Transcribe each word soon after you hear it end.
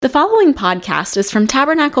The following podcast is from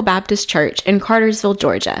Tabernacle Baptist Church in Cartersville,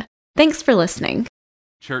 Georgia. Thanks for listening.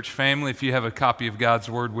 Church family, if you have a copy of God's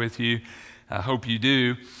Word with you, I hope you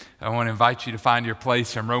do. I want to invite you to find your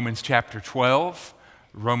place in Romans chapter 12.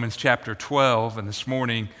 Romans chapter 12, and this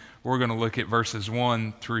morning we're going to look at verses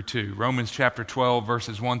 1 through 2. Romans chapter 12,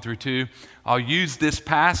 verses 1 through 2. I'll use this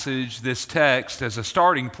passage, this text, as a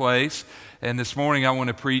starting place, and this morning I want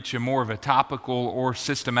to preach in more of a topical or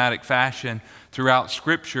systematic fashion throughout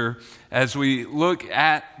Scripture as we look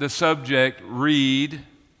at the subject, read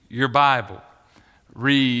your Bible.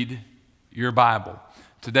 Read your Bible.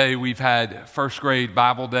 Today we've had first grade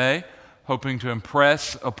Bible day, hoping to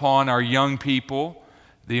impress upon our young people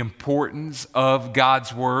the importance of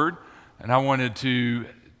God's Word. And I wanted to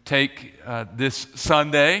take this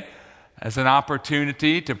Sunday as an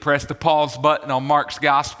opportunity to press the pause button on Mark's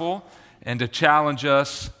Gospel and to challenge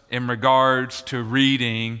us in regards to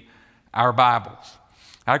reading our Bibles.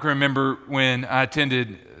 I can remember when I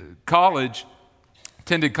attended college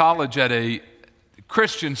at a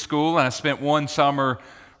Christian school, and I spent one summer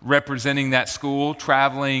representing that school,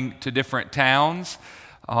 traveling to different towns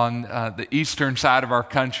on the eastern side of our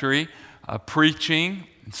country, preaching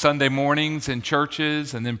Sunday mornings in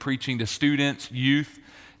churches, and then preaching to students, youth,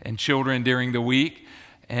 and children during the week.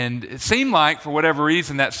 And it seemed like, for whatever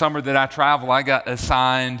reason, that summer that I traveled, I got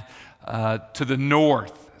assigned to the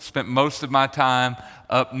north. Spent most of my time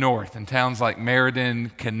up north in towns like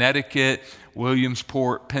Meriden, Connecticut,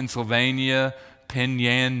 Williamsport, Pennsylvania, Penn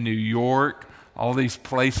Yan, New York, all these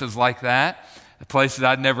places like that, places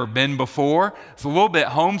I'd never been before. It's a little bit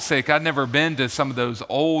homesick. I'd never been to some of those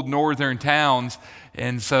old northern towns,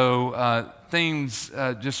 and so things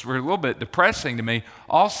just were a little bit depressing to me.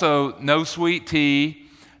 Also, no sweet tea,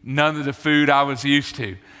 none of the food I was used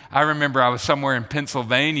to. I remember I was somewhere in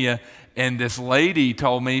Pennsylvania, and this lady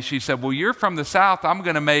told me, she said, "Well, you're from the South. I'm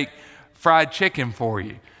going to make fried chicken for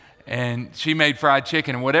you." And she made fried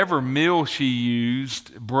chicken, and whatever meal she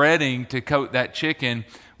used, breading to coat that chicken,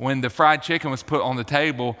 when the fried chicken was put on the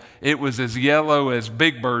table, it was as yellow as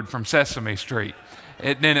Big Bird from Sesame Street.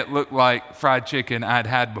 Then it looked like fried chicken I'd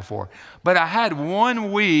had before. But I had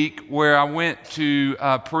 1 week where I went to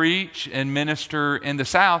preach and minister in the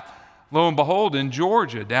South, lo and behold, in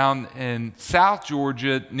Georgia, down in South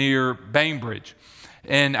Georgia near Bainbridge.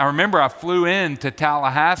 And I remember I flew in to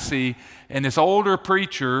Tallahassee, and this older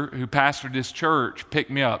preacher who pastored this church picked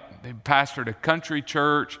me up. He pastored a country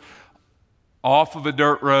church off of a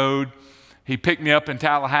dirt road. He picked me up in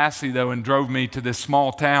Tallahassee, though, and drove me to this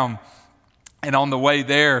small town. And on the way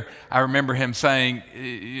there, I remember him saying,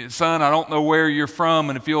 "Son, I don't know where you're from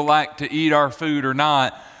and if you'll like to eat our food or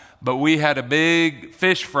not, but we had a big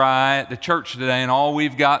fish fry at the church today, and all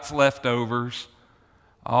we've got's leftovers.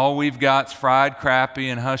 All we've got's fried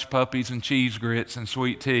crappie and hush puppies and cheese grits and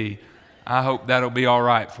sweet tea. I hope that'll be all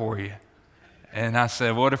right for you." And I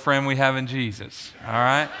said, "What a friend we have in Jesus," all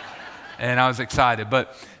right? And I was excited.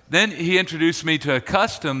 But then he introduced me to a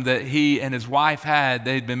custom that he and his wife had.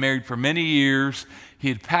 They'd been married for many years. He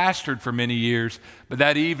had pastored for many years. But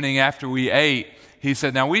that evening after we ate, he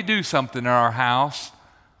said, "Now we do something in our house.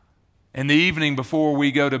 In the evening before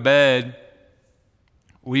we go to bed,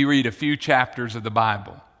 we read a few chapters of the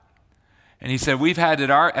Bible." And he said, "We've had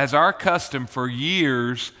it as our custom for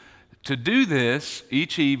years to do this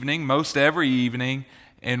each evening, most every evening,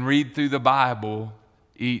 and read through the Bible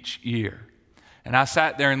each year." And I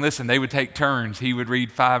sat there and listened. They would take turns. He would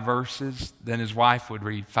read 5 verses, then his wife would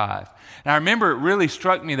read 5. And I remember it really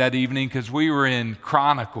struck me that evening because we were in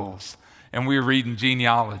Chronicles and we were reading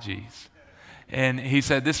genealogies. And he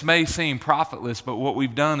said, "This may seem profitless, but what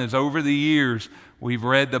we've done is over the years, we've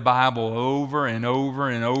read the Bible over and over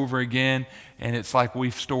and over again, and it's like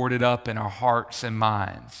we've stored it up in our hearts and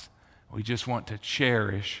minds. We just want to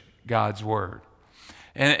cherish God's Word."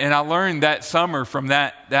 And I learned that summer from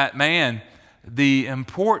that man the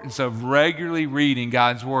importance of regularly reading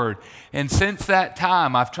God's Word. And since that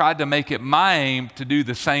time, I've tried to make it my aim to do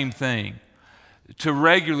the same thing, to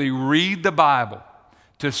regularly read the Bible,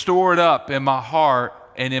 to store it up in my heart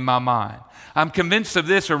and in my mind. I'm convinced of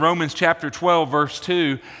this in Romans chapter 12, verse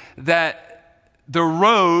 2, that the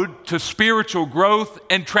road to spiritual growth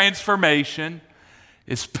and transformation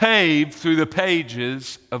is paved through the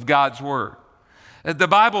pages of God's Word. The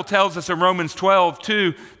Bible tells us in Romans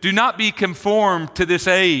 12:2, "Do not be conformed to this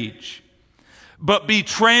age, but be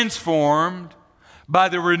transformed by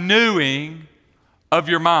the renewing of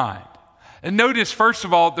your mind." And notice, first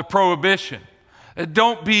of all, the prohibition.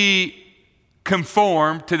 Don't be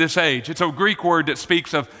conformed to this age. It's a Greek word that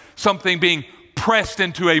speaks of something being pressed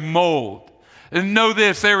into a mold. And know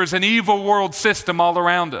this, there is an evil world system all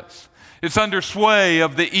around us. It's under sway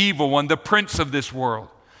of the evil one, the prince of this world.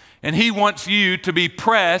 And he wants you to be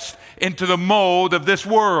pressed into the mold of this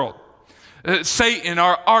world. Satan,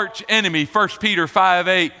 our arch enemy, 1 Peter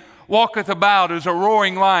 5:8, walketh about as a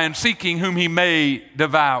roaring lion, seeking whom he may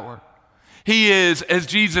devour. He is, as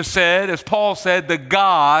Jesus said, as Paul said, the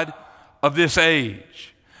God of this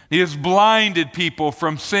age. He has blinded people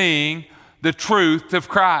from seeing the truth of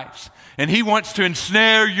Christ. And he wants to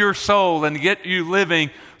ensnare your soul and get you living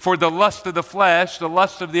for the lust of the flesh, the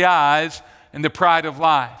lust of the eyes, and the pride of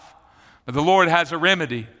life. But the Lord has a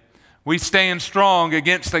remedy. We stand strong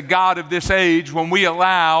against the god of this age when we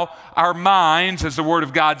allow our minds, as the Word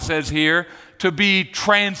of God says here, to be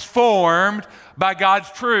transformed by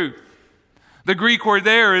God's truth. The Greek word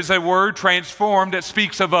there is a word, transformed, that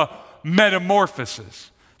speaks of a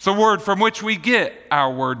metamorphosis. It's a word from which we get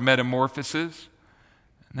our word metamorphosis.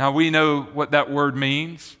 Now we know what that word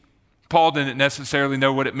means. Paul didn't necessarily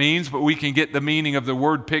know what it means, but we can get the meaning of the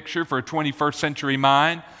word picture for a 21st century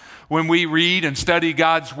mind. When we read and study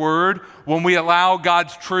God's word, when we allow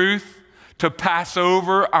God's truth to pass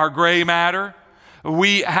over our gray matter,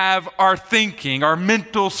 we have our thinking, our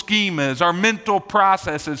mental schemas, our mental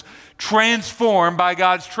processes transformed by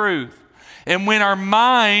God's truth. And when our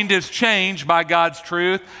mind is changed by God's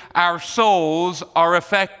truth, our souls are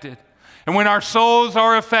affected. And when our souls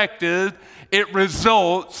are affected, it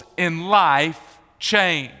results in life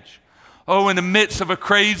change. Oh, in the midst of a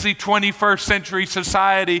crazy 21st century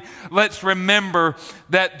society, let's remember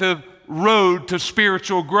that the road to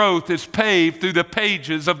spiritual growth is paved through the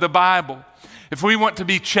pages of the Bible. If we want to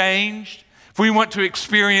be changed, if we want to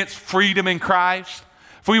experience freedom in Christ,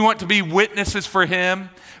 if we want to be witnesses for Him,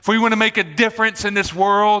 if we want to make a difference in this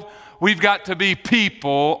world, we've got to be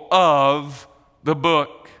people of the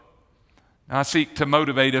book. Now, I seek to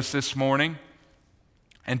motivate us this morning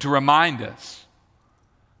and to remind us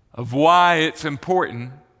of why it's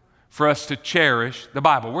important for us to cherish the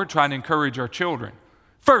Bible. We're trying to encourage our children,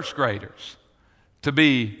 first graders, to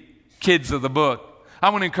be kids of the book. I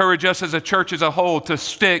want to encourage us as a church as a whole to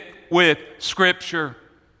stick with Scripture,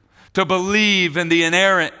 to believe in the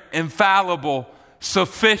inerrant, infallible,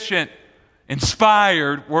 sufficient,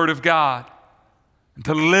 inspired Word of God, and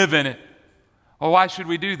to live in it. Well, why should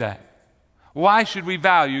we do that? Why should we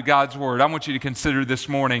value God's Word? I want you to consider this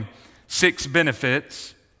morning six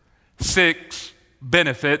benefits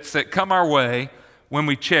that come our way when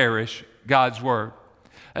we cherish God's Word.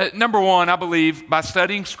 Number one, I believe by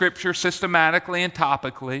studying Scripture systematically and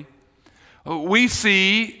topically, we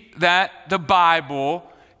see that the Bible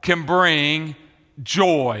can bring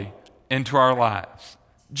joy into our lives.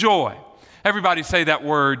 Joy. Everybody say that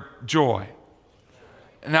word, joy.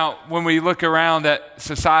 Now, when we look around at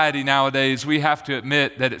society nowadays, we have to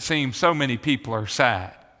admit that it seems so many people are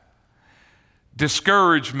sad.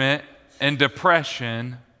 Discouragement and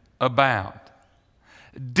depression abound.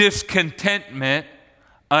 Discontentment,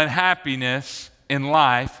 unhappiness in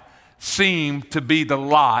life seem to be the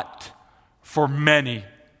lot for many.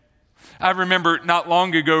 I remember not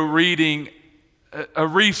long ago reading a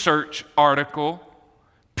research article,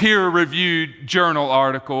 peer-reviewed journal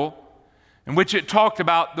article, in which it talked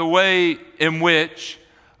about the way in which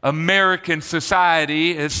American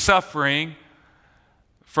society is suffering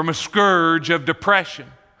from a scourge of depression.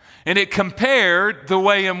 And it compared the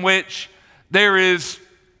way in which there is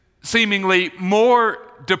seemingly more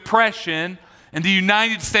depression in the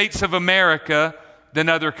United States of America than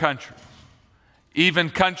other countries. Even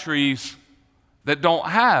countries that don't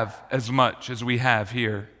have as much as we have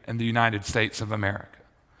here in the United States of America.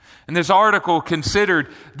 And this article considered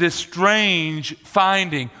this strange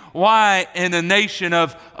finding. Why in a nation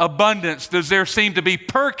of abundance does there seem to be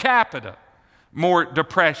per capita more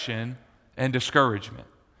depression and discouragement?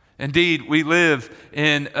 Indeed, we live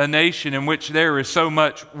in a nation in which there is so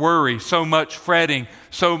much worry, so much fretting,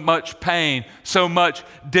 so much pain, so much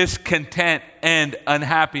discontent and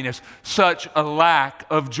unhappiness, such a lack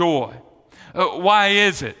of joy. Why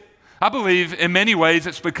is it? I believe in many ways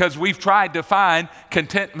it's because we've tried to find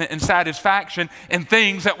contentment and satisfaction in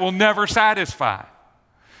things that will never satisfy.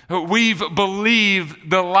 We've believed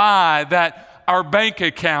the lie that our bank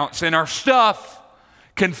accounts and our stuff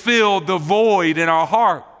can fill the void in our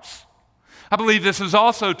hearts. I believe this is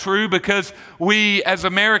also true because we as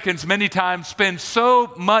Americans many times spend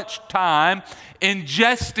so much time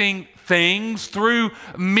ingesting things through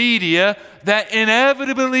media that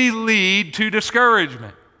inevitably lead to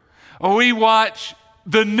discouragement. We watch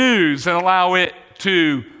the news and allow it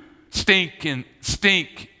to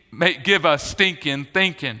give us stinking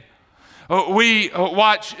thinking. We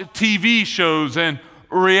watch TV shows and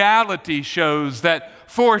reality shows that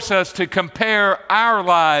force us to compare our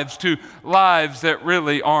lives to lives that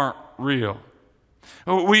really aren't real.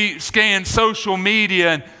 We scan social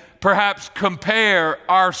media and perhaps compare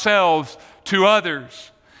ourselves to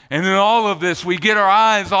others. And in all of this, we get our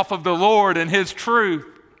eyes off of the Lord and His truth.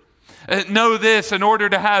 Know this, in order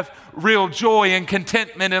to have real joy and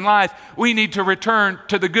contentment in life, we need to return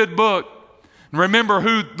to the good book. Remember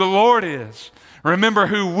who the Lord is. Remember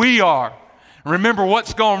who we are. Remember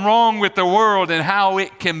what's gone wrong with the world and how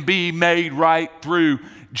it can be made right through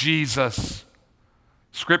Jesus.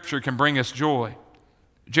 Scripture can bring us joy.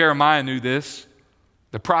 Jeremiah knew this.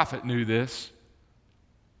 The prophet knew this.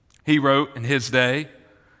 He wrote in his day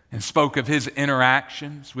and spoke of his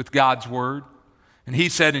interactions with God's word. And he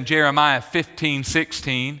said in Jeremiah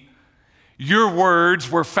 15:16, "Your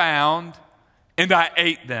words were found, and I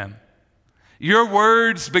ate them. Your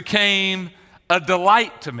words became a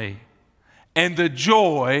delight to me and the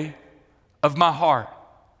joy of my heart."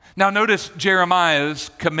 Now notice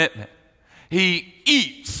Jeremiah's commitment. He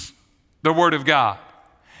eats the word of God.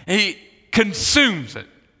 He consumes it.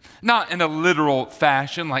 Not in a literal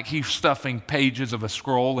fashion like he's stuffing pages of a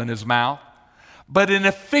scroll in his mouth, but in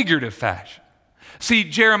a figurative fashion. See,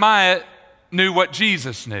 Jeremiah knew what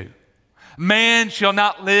Jesus knew. Man shall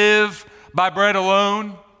not live by bread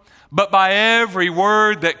alone, but by every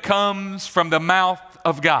word that comes from the mouth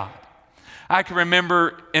of God. I can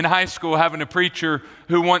remember in high school having a preacher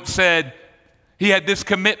who once said he had this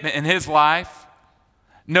commitment in his life: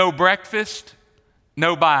 no breakfast,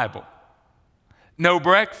 no Bible. No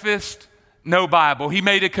breakfast, no Bible. He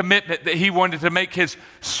made a commitment that he wanted to make his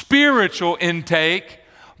spiritual intake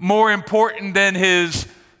more important than his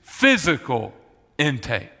physical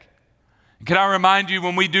intake. Can I remind you,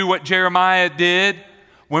 when we do what Jeremiah did,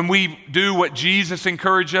 when we do what Jesus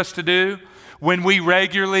encouraged us to do, when we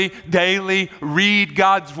regularly, daily read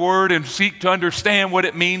God's word and seek to understand what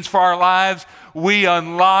it means for our lives, we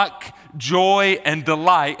unlock joy and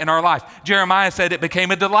delight in our life. Jeremiah said it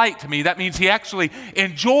became a delight to me. That means he actually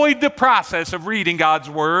enjoyed the process of reading God's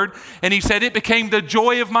word, and he said it became the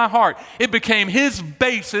joy of my heart. It became his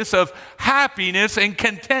basis of happiness and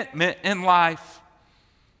contentment in life.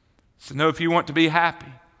 So know, if you want to be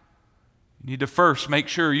happy, you need to first make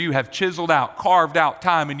sure you have chiseled out, carved out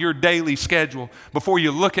time in your daily schedule before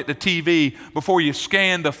you look at the TV, before you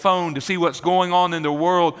scan the phone to see what's going on in the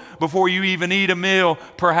world, before you even eat a meal.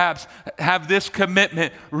 Perhaps have this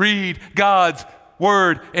commitment: read God's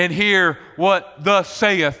word and hear what thus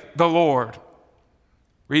saith the Lord.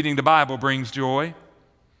 Reading the Bible brings joy.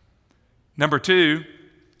 Number 2,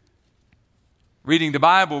 reading the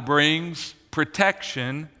Bible brings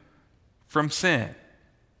protection from sin.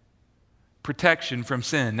 Protection from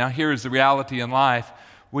sin. Now, here is the reality in life.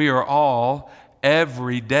 We are all,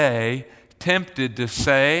 every day, tempted to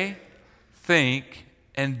say, think,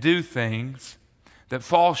 and do things that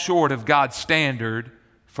fall short of God's standard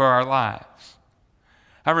for our lives.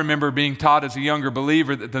 I remember being taught as a younger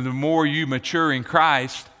believer that the more you mature in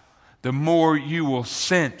Christ, the more you will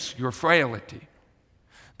sense your frailty.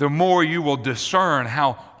 The more you will discern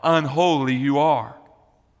how unholy you are.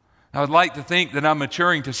 I would like to think that I'm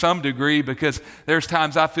maturing to some degree, because there's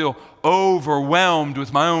times I feel overwhelmed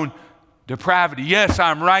with my own depravity. Yes,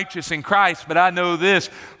 I'm righteous in Christ, but I know this,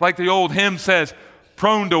 like the old hymn says,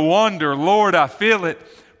 prone to wander, Lord, I feel it,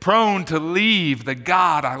 prone to leave the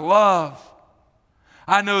God I love.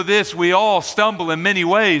 I know this, we all stumble in many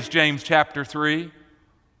ways, James chapter 3.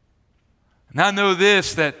 And I know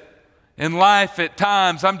this, that in life at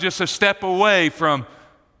times I'm just a step away from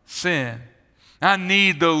sin. I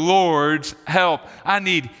need the Lord's help. I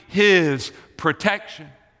need His protection.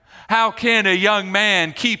 How can a young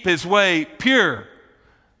man keep his way pure?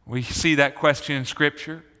 We see that question in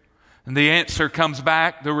Scripture. And the answer comes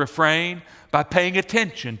back, the refrain, by paying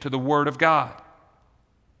attention to the Word of God.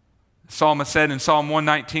 The psalmist said in Psalm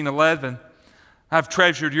 119:11, I've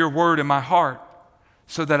treasured your word in my heart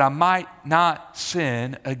so that I might not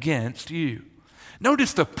sin against you.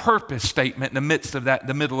 Notice the purpose statement in the midst of that,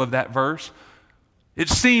 the middle of that verse.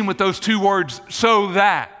 It's seen with those two words, so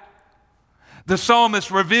that. The psalmist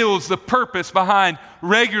reveals the purpose behind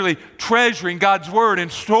regularly treasuring God's word and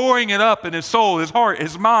storing it up in his soul, his heart,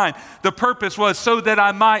 his mind. The purpose was so that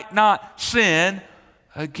I might not sin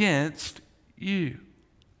against you.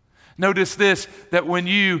 Notice this, that when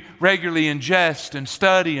you regularly ingest and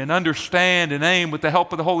study and understand and aim with the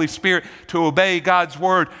help of the Holy Spirit to obey God's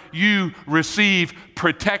word, you receive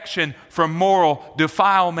protection from moral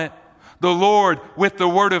defilement. The Lord, with the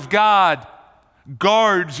word of God,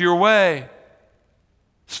 guards your way.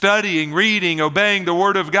 Studying, reading, obeying the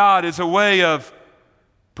word of God is a way of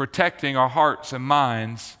protecting our hearts and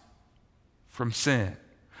minds from sin.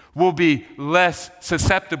 We'll be less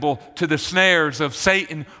susceptible to the snares of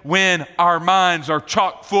Satan when our minds are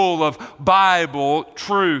chock full of Bible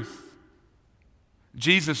truth.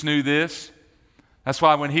 Jesus knew this. That's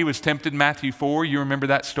why when he was tempted in Matthew 4, you remember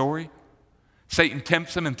that story? Satan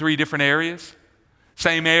tempts him in 3 different areas.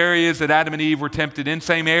 Same areas that Adam and Eve were tempted in,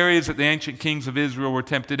 same areas that the ancient kings of Israel were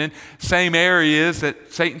tempted in, same areas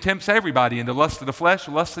that Satan tempts everybody in: the lust of the flesh,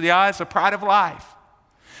 the lust of the eyes, the pride of life.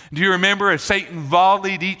 Do you remember as Satan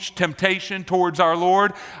volleyed each temptation towards our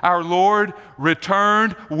Lord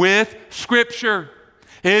returned with Scripture.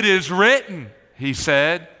 It is written, he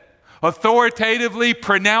said, authoritatively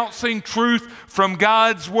pronouncing truth from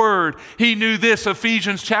God's Word. He knew this,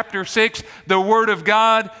 Ephesians chapter 6, the Word of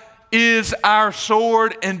God is our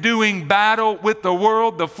sword in doing battle with the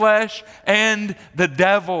world, the flesh, and the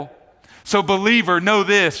devil. So believer, know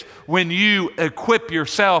this: when you equip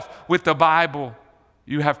yourself with the Bible,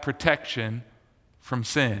 you have protection from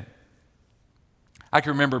sin. I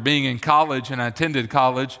can remember being in college, and I attended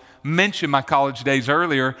college, mentioned my college days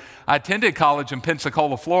earlier. I attended college in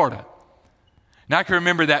Pensacola, Florida. And I can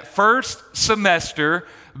remember that first semester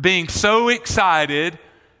being so excited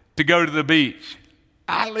to go to the beach.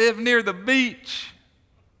 I live near the beach.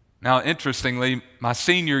 Now, interestingly, my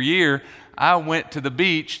senior year, I went to the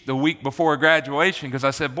beach the week before graduation because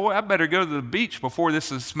I said, boy, I better go to the beach before this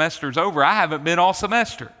semester's over. I haven't been all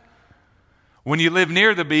semester. When you live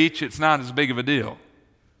near the beach, it's not as big of a deal.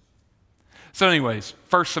 So anyways,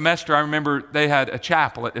 first semester, I remember they had a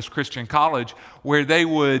chapel at this Christian college where they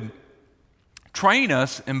would train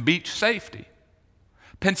us in beach safety.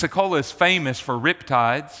 Pensacola is famous for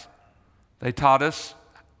riptides. They taught us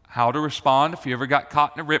how to respond if you ever got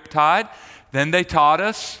caught in a riptide. Then they taught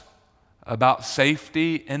us about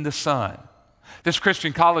safety in the sun. This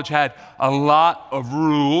Christian college had a lot of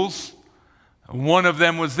rules. One of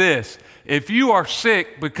them was this: if you are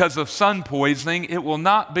sick because of sun poisoning, it will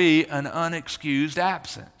not be an unexcused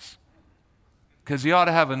absence, because you ought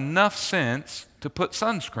to have enough sense to put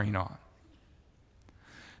sunscreen on.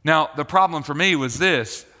 Now, the problem for me was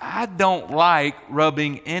this: I don't like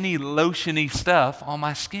rubbing any lotiony stuff on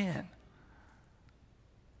my skin.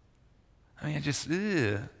 I mean,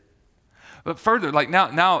 ugh. But further, like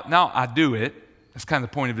now I do it. That's kind of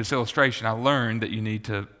the point of this illustration. I learned that you need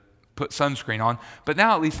to put sunscreen on, but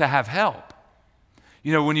now at least I have help.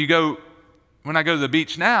 You know, when I go to the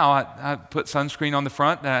beach now, I put sunscreen on the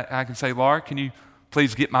front, and I can say, Laura, can you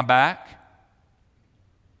please get my back?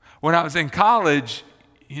 When I was in college,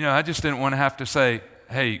 you know, I just didn't want to have to say,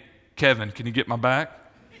 hey, Kevin, can you get my back?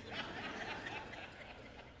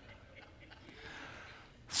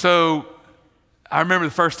 So I remember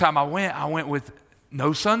the first time I went with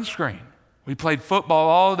no sunscreen. We played football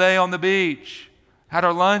all day on the beach, had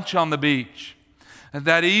our lunch on the beach. And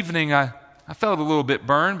that evening, I felt a little bit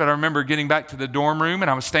burned, but I remember getting back to the dorm room, and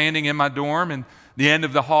I was standing in my dorm in the end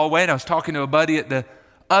of the hallway, and I was talking to a buddy at the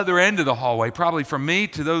other end of the hallway, probably from me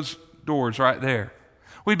to those doors right there.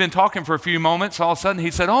 We'd been talking for a few moments. All of a sudden,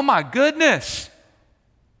 he said, oh, my goodness.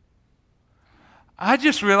 I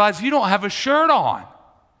just realized you don't have a shirt on.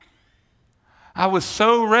 I was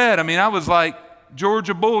so red. I mean, I was like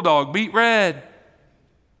Georgia Bulldog, beat red.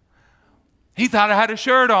 He thought I had a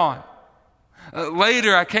shirt on.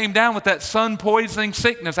 Later, I came down with that sun-poisoning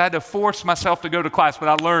sickness. I had to force myself to go to class, but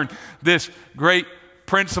I learned this great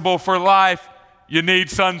principle for life. You need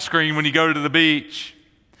sunscreen when you go to the beach.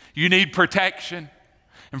 You need protection.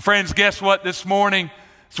 And friends, guess what this morning?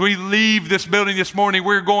 As we leave this building this morning,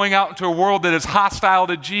 we're going out into a world that is hostile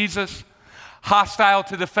to Jesus, hostile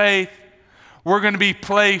to the faith. We're going to be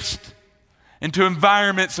placed into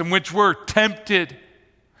environments in which we're tempted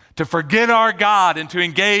to forget our God and to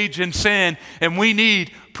engage in sin, and we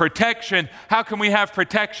need protection. How can we have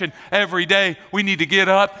protection? Every day we need to get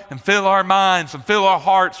up and fill our minds and fill our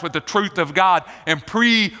hearts with the truth of God and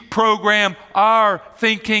pre-program our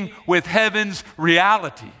thinking with heaven's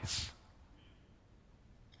realities.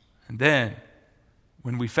 And then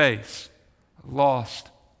when we face a lost,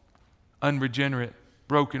 unregenerate,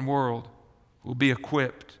 broken world, we'll be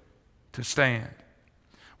equipped to stand.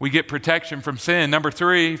 We get protection from sin. Number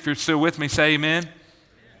 3, if you're still with me, say amen.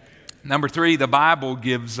 Number 3, the Bible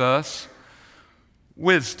gives us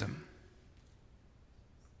wisdom.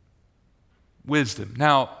 Wisdom.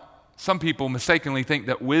 Now, some people mistakenly think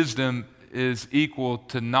that wisdom is equal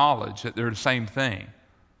to knowledge, that they're the same thing.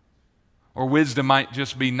 Or wisdom might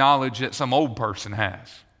just be knowledge that some old person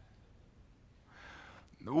has.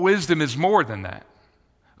 Wisdom is more than that.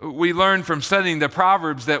 We learn from studying the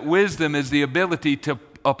Proverbs that wisdom is the ability to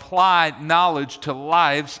apply knowledge to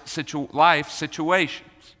life situations.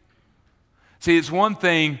 See, it's one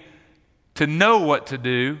thing to know what to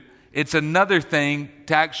do, It's another thing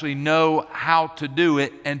to actually know how to do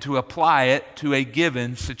it and to apply it to a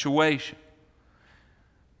given situation.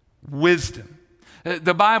 Wisdom.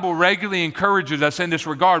 The Bible regularly encourages us in this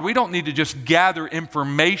regard. We don't need to just gather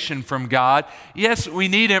information from God. Yes, we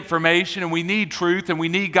need information and we need truth and we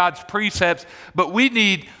need God's precepts, but we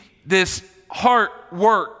need this heart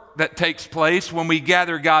work that takes place when we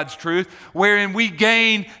gather God's truth, wherein we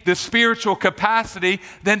gain the spiritual capacity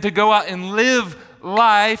then to go out and live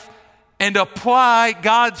life and apply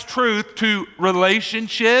God's truth to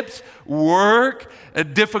relationships, work,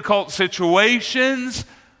 difficult situations,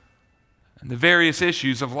 and the various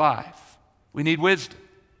issues of life. We need wisdom.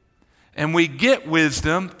 And we get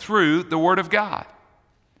wisdom through the Word of God.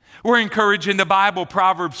 We're encouraged in the Bible,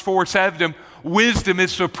 Proverbs 4:7, wisdom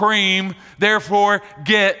is supreme, therefore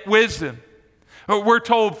get wisdom. We're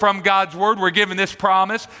told from God's Word, we're given this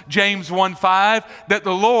promise, James 1:5, that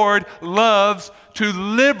the Lord loves to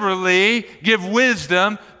liberally give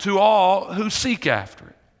wisdom to all who seek after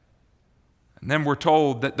it. And then we're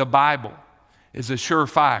told that the Bible is a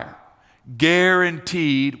surefire,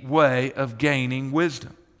 guaranteed way of gaining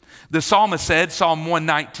wisdom. The psalmist said, Psalm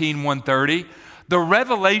 119, 130, the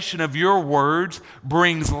revelation of your words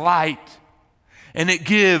brings light and it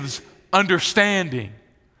gives understanding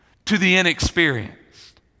to the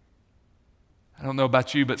inexperienced. I don't know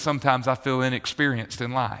about you, but sometimes I feel inexperienced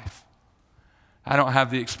in life. I don't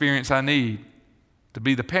have the experience I need to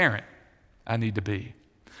be the parent I need to be.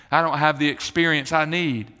 I don't have the experience I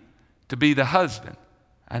need to be the husband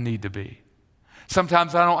I need to be.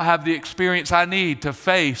 Sometimes I don't have the experience I need to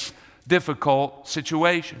face difficult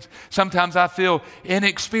situations. Sometimes I feel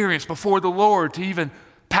inexperienced before the Lord to even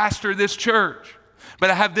pastor this church. But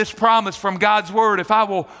I have this promise from God's Word, if I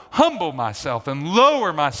will humble myself and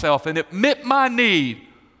lower myself and admit my need,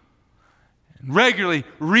 and regularly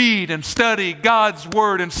read and study God's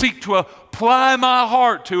Word and seek to apply my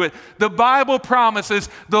heart to it, the Bible promises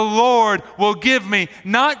the Lord will give me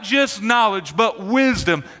not just knowledge, but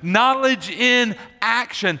wisdom, knowledge in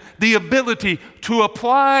action, the ability to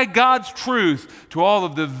apply God's truth to all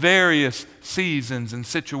of the various seasons and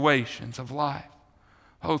situations of life.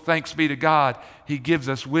 Oh, thanks be to God, He gives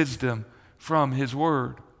us wisdom from His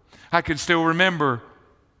Word. I can still remember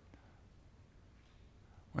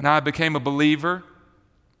when I became a believer.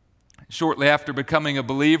 Shortly after becoming a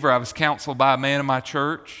believer, I was counseled by a man in my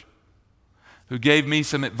church who gave me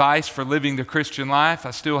some advice for living the Christian life.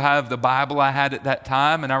 I still have the Bible I had at that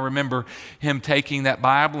time, and I remember him taking that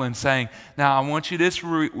Bible and saying, now I want you this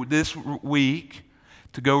week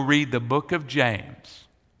to go read the book of James.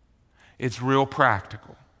 It's real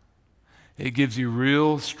practical. It gives you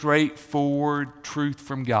real straightforward truth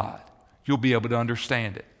from God. You'll be able to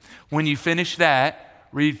understand it. When you finish that,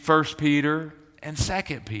 read 1 Peter and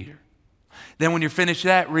 2 Peter. Then when you're finished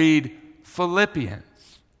that, read Philippians.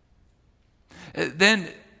 Then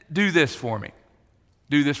do this for me.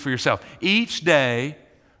 Do this for yourself. Each day,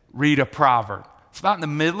 read a proverb. It's about in the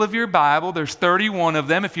middle of your Bible. There's 31 of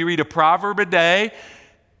them. If you read a proverb a day,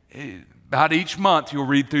 about each month you'll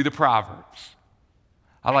read through the Proverbs.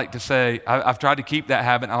 I like to say, I've tried to keep that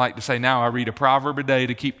habit. I like to say now I read a proverb a day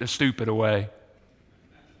to keep the stupid away.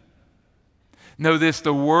 Know this,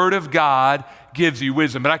 the Word of God gives you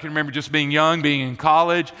wisdom. But I can remember just being young, being in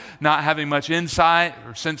college, not having much insight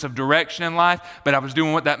or sense of direction in life, but I was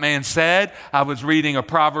doing what that man said. I was reading a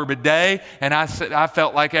proverb a day, and I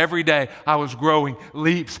felt like every day I was growing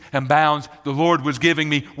leaps and bounds. The Lord was giving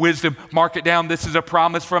me wisdom. Mark it down. This is a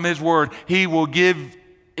promise from His Word. He will give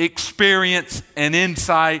experience and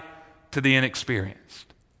insight to the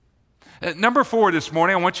inexperienced. Number 4 this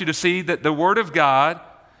morning, I want you to see that the Word of God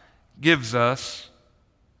gives us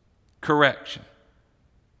correction.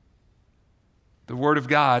 The Word of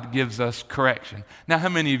God gives us correction. Now, how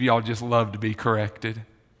many of y'all just love to be corrected?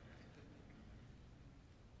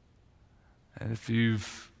 And if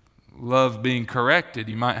you've loved being corrected,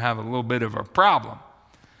 you might have a little bit of a problem.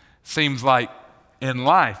 Seems like in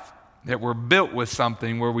life that we're built with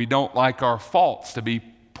something where we don't like our faults to be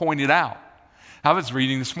pointed out. I was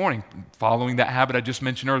reading this morning, following that habit I just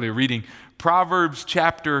mentioned earlier, reading Proverbs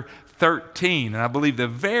chapter 13, and I believe the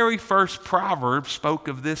very first proverb spoke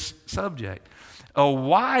of this subject. A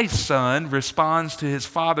wise son responds to his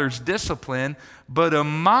father's discipline, but a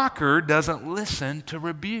mocker doesn't listen to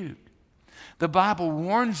rebuke. The Bible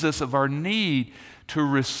warns us of our need to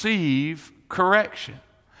receive correction.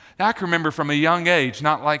 Now, I can remember from a young age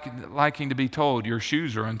not liking to be told, your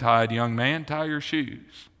shoes are untied, young man, tie your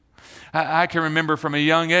shoes. I can remember from a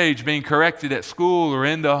young age being corrected at school or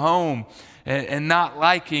in the home and not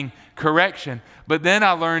liking correction. But then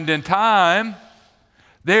I learned in time,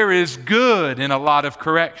 there is good in a lot of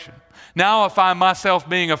correction. Now I find myself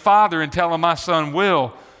being a father and telling my son,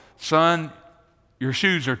 Will, son, your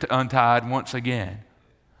shoes are untied once again.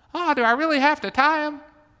 Oh, do I really have to tie them?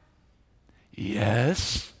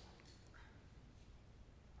 Yes.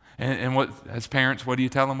 And what, as parents, what do you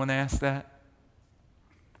tell them when they ask that?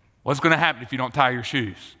 What's going to happen if you don't tie your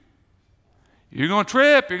shoes? You're going to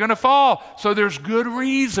trip, you're going to fall. So there's good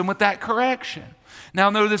reason with that correction. Now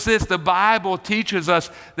notice this, the Bible teaches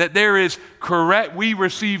us that we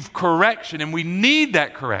receive correction and we need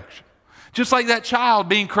that correction. Just like that child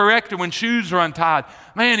being corrected when shoes are untied.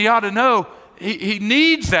 Man, he ought to know he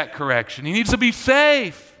needs that correction. He needs to be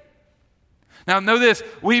safe. Now know this,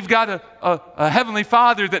 we've got a heavenly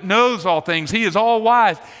Father that knows all things. He is all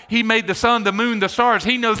wise. He made the sun, the moon, the stars.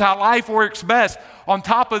 He knows how life works best. On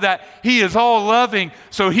top of that, He is all loving.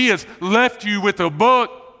 So He has left you with a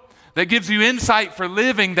book that gives you insight for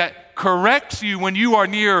living, that corrects you when you are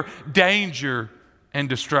near danger and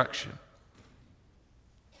destruction.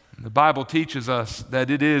 And the Bible teaches us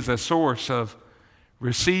that it is a source of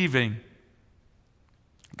receiving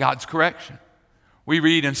God's correction. We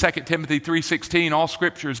read in 2 Timothy 3:16, all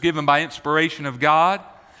Scripture is given by inspiration of God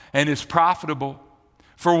and is profitable.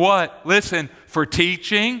 For what? Listen, for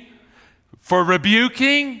teaching, for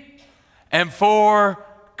rebuking, and for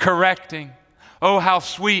correcting. Oh, how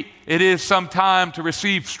sweet it is sometime to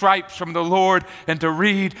receive stripes from the Lord and to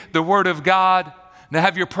read the Word of God, to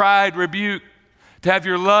have your pride rebuked, to have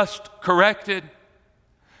your lust corrected,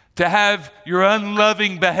 to have your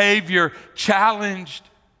unloving behavior challenged.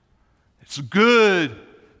 It's good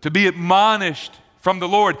to be admonished from the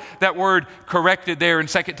Lord. That word corrected there in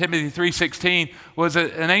 2 Timothy 3:16 was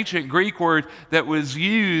an ancient Greek word that was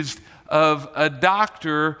used of a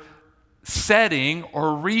doctor setting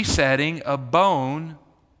or resetting a bone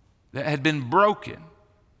that had been broken.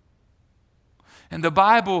 And the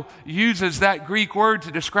Bible uses that Greek word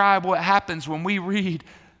to describe what happens when we read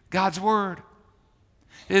God's Word.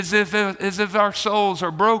 As if our souls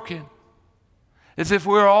are broken. As if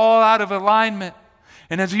we're all out of alignment.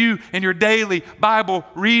 And as you, in your daily Bible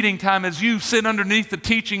reading time, as you sit underneath the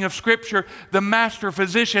teaching of Scripture, the master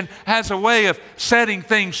physician has a way of setting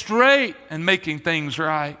things straight and making things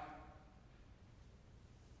right.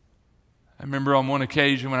 I remember on one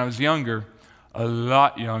occasion when I was younger, a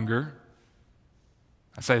lot younger.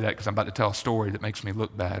 I say that because I'm about to tell a story that makes me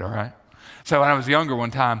look bad, all right? So when I was younger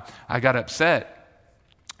one time, I got upset.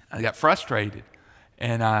 I got frustrated.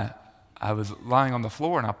 And I was lying on the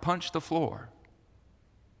floor and I punched the floor.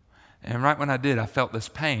 And right when I did, I felt this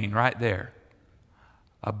pain right there.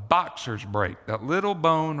 A boxer's break, that little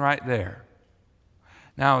bone right there.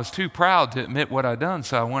 Now I was too proud to admit what I'd done,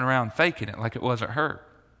 so I went around faking it like it wasn't hurt.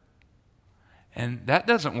 And that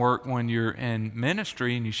doesn't work when you're in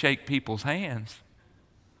ministry and you shake people's hands.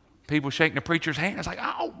 People shaking the preacher's hand. It's like,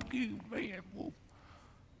 oh, you man. Whoa.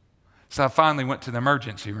 So I finally went to the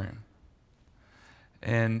emergency room.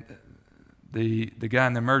 And the guy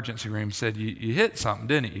in the emergency room said, you hit something,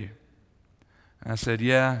 didn't you? And I said,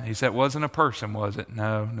 yeah. He said, it wasn't a person, was it?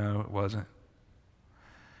 No, it wasn't.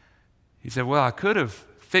 He said, well, I could have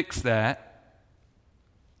fixed that,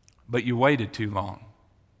 but you waited too long.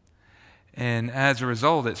 And as a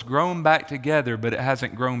result, it's grown back together, but it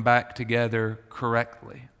hasn't grown back together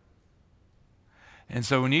correctly. And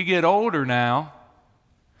so when you get older now,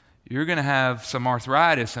 you're going to have some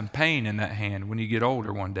arthritis and pain in that hand when you get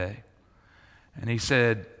older one day. And he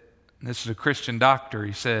said, this is a Christian doctor,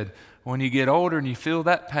 he said, when you get older and you feel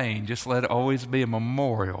that pain, just let it always be a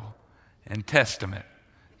memorial and testament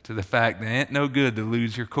to the fact that it ain't no good to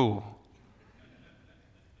lose your cool.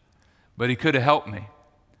 But he could have helped me.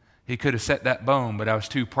 He could have set that bone, but I was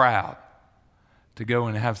too proud to go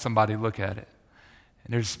and have somebody look at it.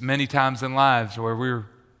 And there's many times in lives where we're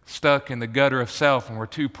stuck in the gutter of self and we're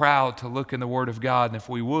too proud to look in the Word of God. And if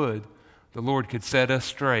we would, the Lord could set us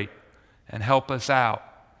straight and help us out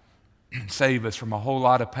and save us from a whole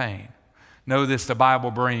lot of pain. Know this, the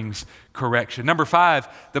Bible brings correction. Number 5,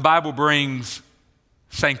 the Bible brings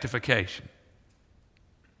sanctification.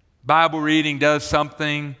 Bible reading does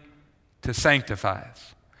something to sanctify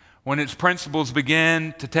us. When its principles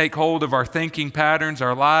begin to take hold of our thinking patterns,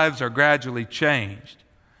 our lives are gradually changed.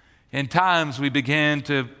 In times, we begin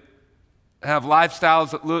to have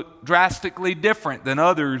lifestyles that look drastically different than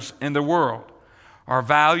others in the world. Our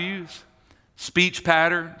values, speech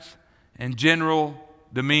patterns, and general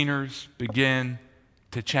demeanors begin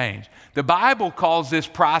to change. The Bible calls this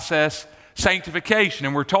process sanctification,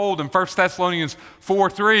 and we're told in 1 Thessalonians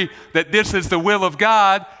 4:3 that this is the will of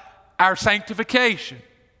God, our sanctification.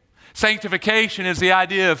 Sanctification is the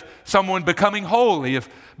idea of someone becoming holy, of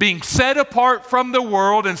being set apart from the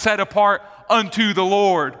world and set apart unto the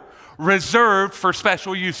Lord. reserved for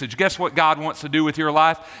special usage. Guess what God wants to do with your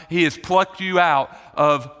life? He has plucked you out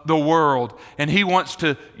of the world, and He wants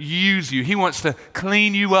to use you. He wants to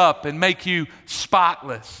clean you up and make you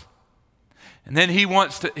spotless. And then He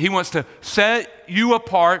wants to set you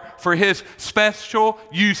apart for His special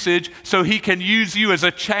usage so He can use you as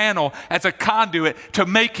a channel, as a conduit to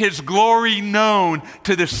make His glory known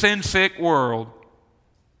to the sin-sick world.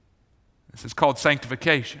 This is called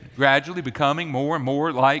sanctification, gradually becoming more and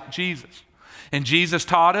more like Jesus. And Jesus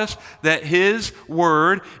taught us that His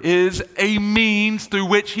Word is a means through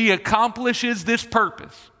which He accomplishes this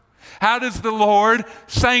purpose. How does the Lord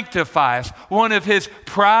sanctify us? One of His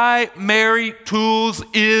primary tools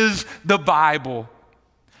is the Bible.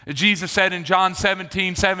 Jesus said in John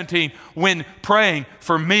 17:17, when praying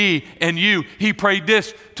for me and you, He prayed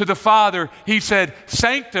this to the Father. He said,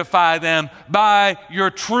 sanctify them by your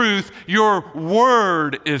truth. Your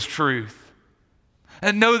word is truth.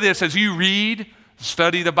 And know this, as you read,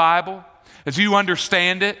 study the Bible, as you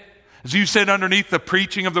understand it, as you sit underneath the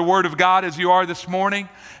preaching of the Word of God as you are this morning,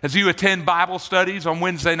 as you attend Bible studies on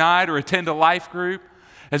Wednesday night or attend a life group,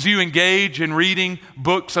 as you engage in reading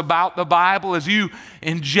books about the Bible, as you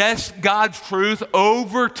ingest God's truth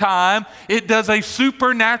over time, it does a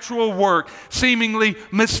supernatural work, seemingly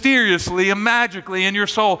mysteriously and magically in your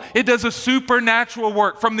soul. It does a supernatural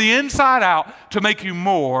work from the inside out to make you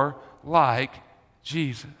more like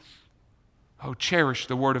Jesus. Oh, cherish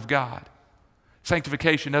the Word of God.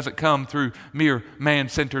 Sanctification doesn't come through mere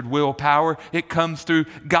man-centered willpower. It comes through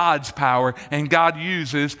God's power, and God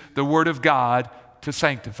uses the Word of God to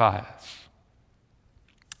sanctify us.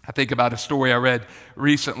 I think about a story I read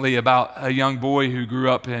recently about a young boy who grew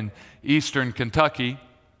up in eastern Kentucky,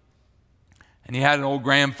 and he had an old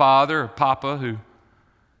grandfather, or papa, who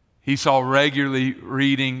he saw regularly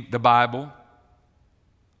reading the Bible.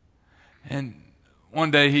 And one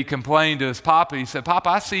day he complained to his papa. He said, Papa,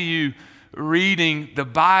 I see you reading the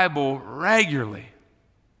Bible regularly.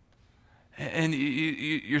 And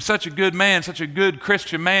you're such a good man, such a good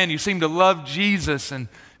Christian man. You seem to love Jesus and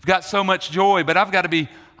you've got so much joy. But I've got to be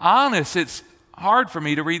honest, it's hard for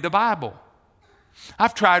me to read the Bible.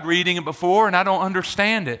 I've tried reading it before and I don't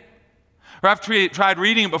understand it. Or I've tried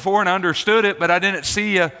reading it before and I understood it, but I didn't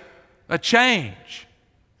see a change.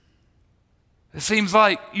 It seems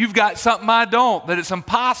like you've got something I don't, that it's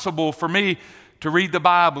impossible for me to read the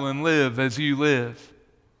Bible and live as you live.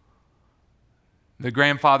 The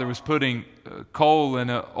grandfather was putting coal in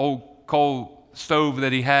an old coal stove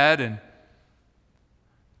that he had and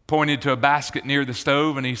pointed to a basket near the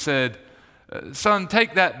stove, and he said, son,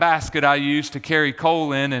 take that basket I used to carry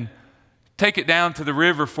coal in and take it down to the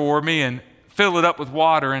river for me and fill it up with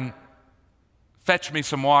water and fetch me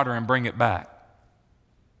some water and bring it back.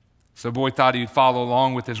 So the boy thought he'd follow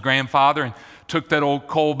along with his grandfather and took that old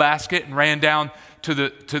coal basket and ran down to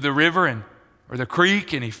the river or the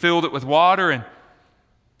creek, and he filled it with water and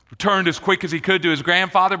returned as quick as he could to his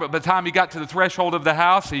grandfather. But by the time he got to the threshold of the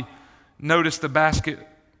house, he noticed the basket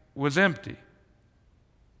was empty.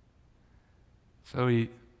 So he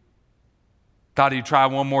thought he'd try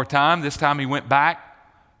one more time. This time he went back,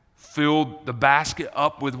 filled the basket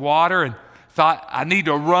up with water, and thought, I need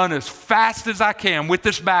to run as fast as I can with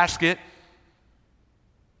this basket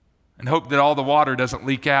and hope that all the water doesn't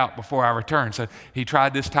leak out before I return. So he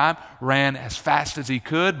tried this time, ran as fast as he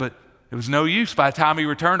could, but it was no use. By the time he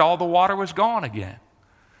returned, all the water was gone again.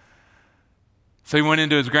 So he went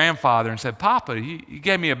into his grandfather and said, Papa, you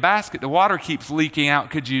gave me a basket. The water keeps leaking out.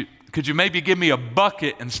 Could you maybe give me a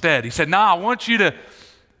bucket instead? He said, no, I want you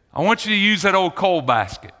to use that old coal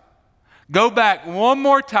basket. Go back one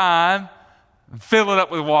more time and fill it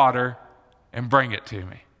up with water and bring it to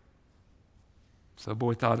me. So the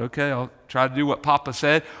boy thought, okay, I'll try to do what Papa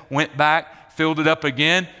said. Went back, filled it up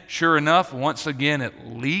again. Sure enough, once again it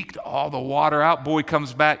leaked all the water out. Boy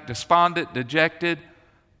comes back despondent, dejected.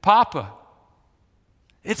 Papa,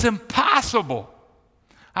 it's impossible.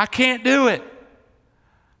 I can't do it.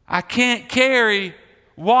 I can't carry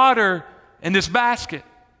water in this basket.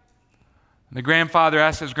 And the grandfather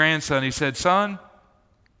asked his grandson, he said, son,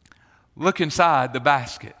 look inside the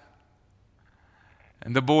basket.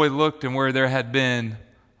 And the boy looked, and where there had been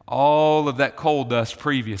all of that coal dust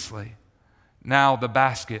previously, now the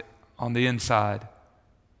basket on the inside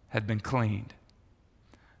had been cleaned.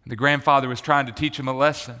 And the grandfather was trying to teach him a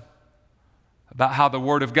lesson about how the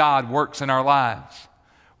Word of God works in our lives.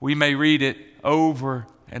 We may read it over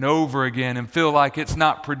and over again and feel like it's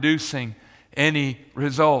not producing any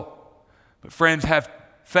result. But friends, have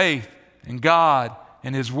faith in God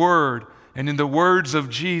and His Word and in the words of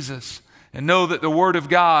Jesus, and know that the Word of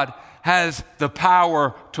God has the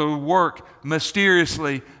power to work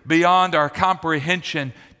mysteriously beyond our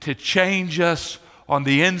comprehension to change us on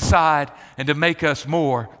the inside and to make us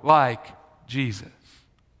more like Jesus.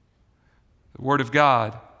 The Word of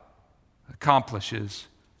God accomplishes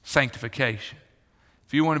sanctification.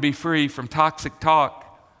 If you want to be free from toxic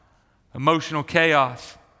talk, emotional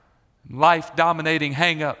chaos, life-dominating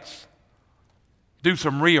hang-ups, do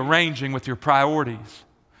some rearranging with your priorities.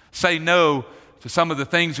 Say no to some of the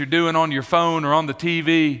things you're doing on your phone or on the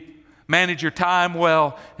TV. Manage your time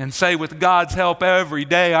well and say, with God's help every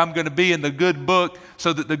day, I'm going to be in the good book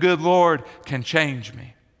so that the good Lord can change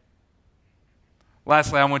me.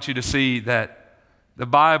 Lastly, I want you to see that the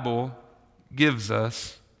Bible gives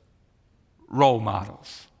us role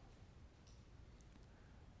models.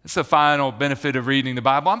 It's the final benefit of reading the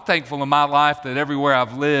Bible. I'm thankful in my life that everywhere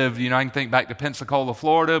I've lived, I can think back to Pensacola,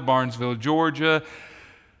 Florida, Barnesville, Georgia,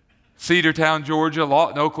 Cedartown, Georgia,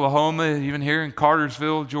 Lawton, Oklahoma, even here in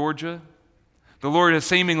Cartersville, Georgia. The Lord has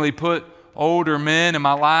seemingly put older men in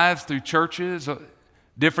my lives through churches,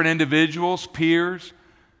 different individuals, peers,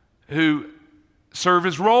 who serve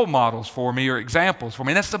as role models for me or examples for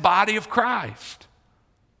me. And that's the body of Christ.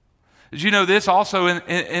 Did you know this? Also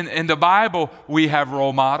in the Bible, we have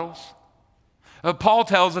role models. Paul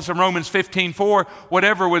tells us in Romans 15:4,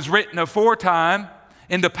 whatever was written aforetime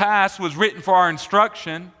in the past was written for our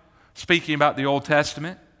instruction, speaking about the Old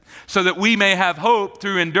Testament, so that we may have hope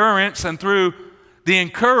through endurance and through the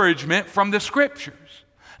encouragement from the Scriptures.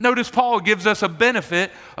 Notice Paul gives us a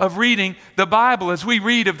benefit of reading the Bible. As we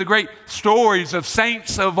read of the great stories of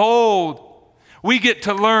saints of old, we get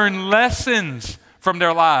to learn lessons from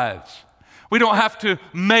their lives. We don't have to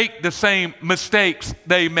make the same mistakes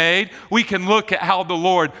they made. We can look at how the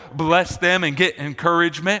Lord blessed them and get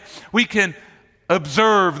encouragement. We can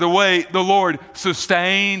observe the way the Lord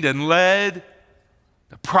sustained and led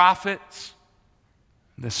the prophets,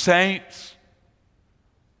 the saints,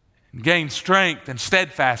 and gain strength and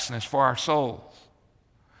steadfastness for our souls.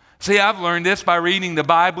 See, I've learned this by reading the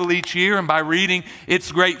Bible each year and by reading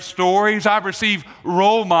its great stories. I've received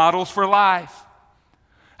role models for life.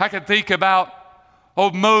 I can think about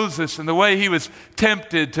old Moses and the way he was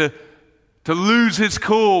tempted to lose his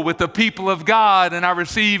cool with the people of God, and I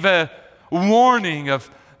receive a warning of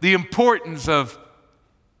the importance of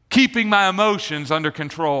keeping my emotions under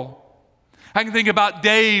control. I can think about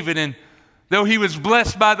David, and though he was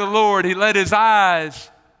blessed by the Lord, he let his eyes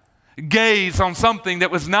gaze on something that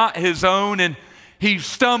was not his own, and he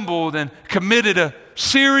stumbled and committed a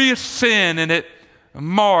serious sin, and it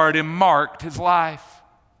marred and marked his life.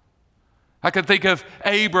 I can think of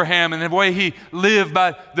Abraham and the way he lived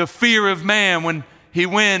by the fear of man when he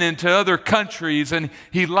went into other countries and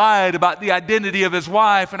he lied about the identity of his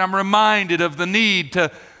wife. And I'm reminded of the need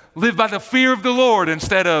to live by the fear of the Lord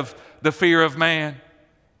instead of the fear of man.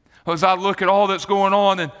 As I look at all that's going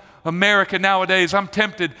on in America nowadays, I'm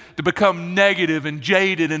tempted to become negative and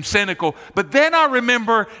jaded and cynical. But then I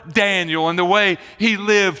remember Daniel and the way he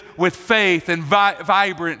lived with faith and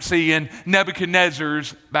vibrancy in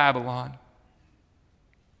Nebuchadnezzar's Babylon.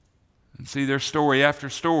 And see, there's story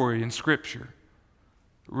after story in Scripture.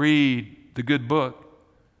 Read the good book.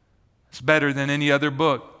 It's better than any other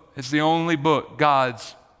book. It's the only book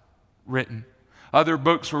God's written. Other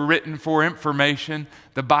books were written for information.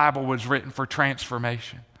 The Bible was written for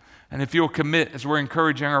transformation. And if you'll commit, as we're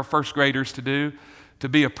encouraging our first graders to do, to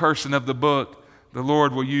be a person of the book, the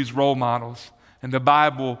Lord will use role models. And the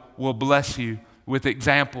Bible will bless you with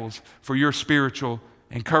examples for your spiritual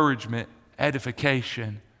encouragement,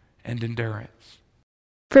 edification, and endurance.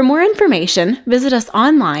 For more information, visit us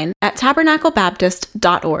online at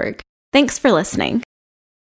tabernaclebaptist.org. Thanks for listening.